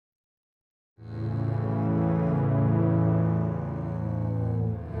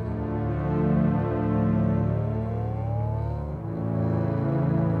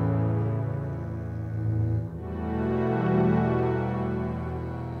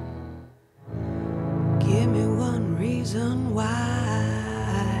reason why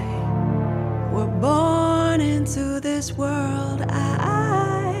we're born into this world.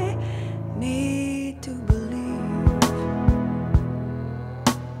 I need to believe.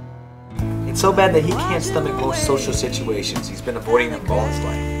 It's so bad that he can't stomach most social situations. He's been avoiding them all his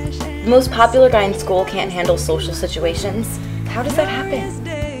life. The most popular guy in school can't handle social situations. How does that happen?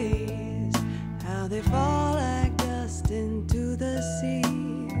 How they fall like dust into the sea.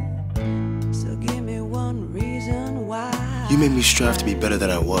 So give me one reason why. You made me strive to be better than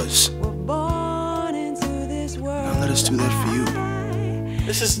I was. Now let us do that for you.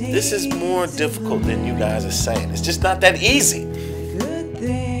 This is more difficult than you guys are saying. It's just not that easy. Good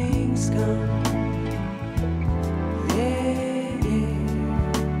things come.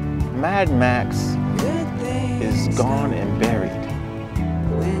 Mad Max is gone and buried.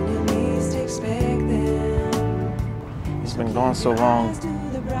 When you least expect them. He's been gone so long,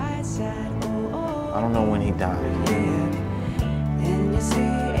 I don't know when he died. And you see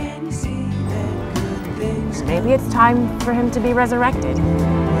that good things. Maybe it's time for him to be resurrected.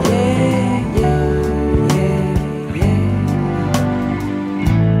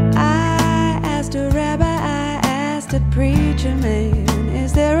 I asked a rabbi, I asked a preacher man,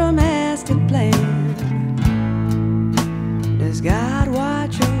 is there a master plan?